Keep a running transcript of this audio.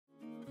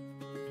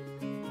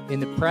In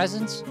the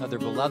presence of their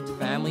beloved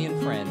family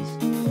and friends,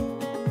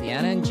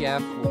 Deana and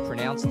Jeff will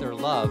pronounce their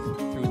love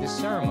through this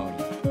ceremony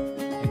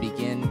and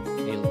begin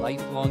a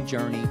lifelong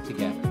journey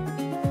together.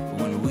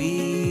 When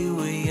we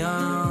were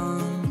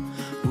young,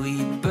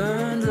 we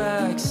burned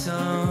like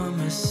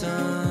summer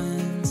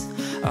suns.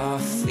 Our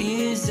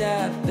fears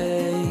at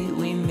bay,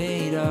 we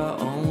made our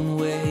own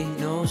way,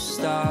 no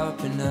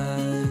stopping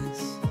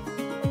us.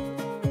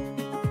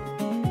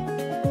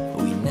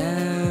 We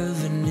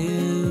never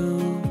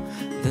knew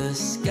the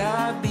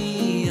sky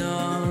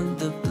beyond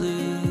the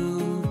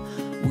blue.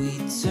 We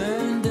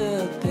turned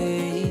the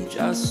page,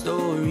 our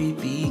story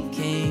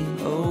became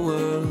a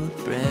world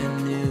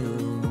brand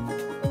new.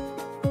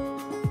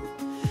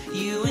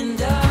 You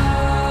and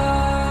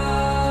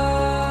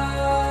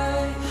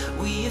I,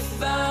 we have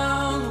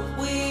found what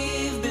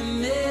we've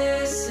been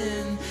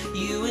missing.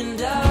 You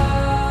and I,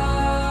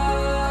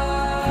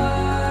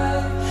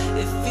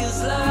 it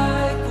feels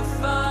like we're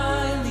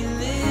finally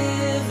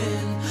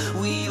living.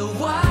 We are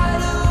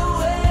wide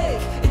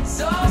awake, it's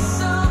all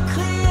so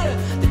clear.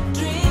 The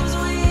dreams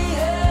we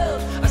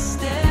held are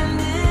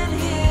standing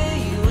here.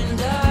 You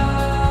and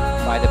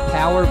I, By the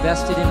power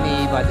vested in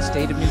me by the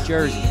state of New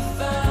Jersey,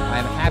 I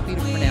am happy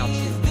to pronounce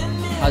you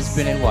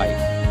husband and wife.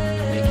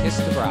 May kiss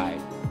the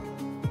bride.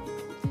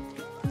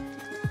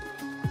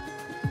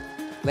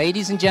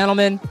 Ladies and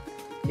gentlemen,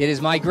 it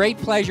is my great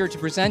pleasure to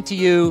present to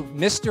you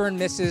Mr. and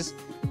Mrs.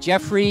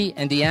 Jeffrey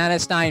and Deana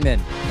Steinman.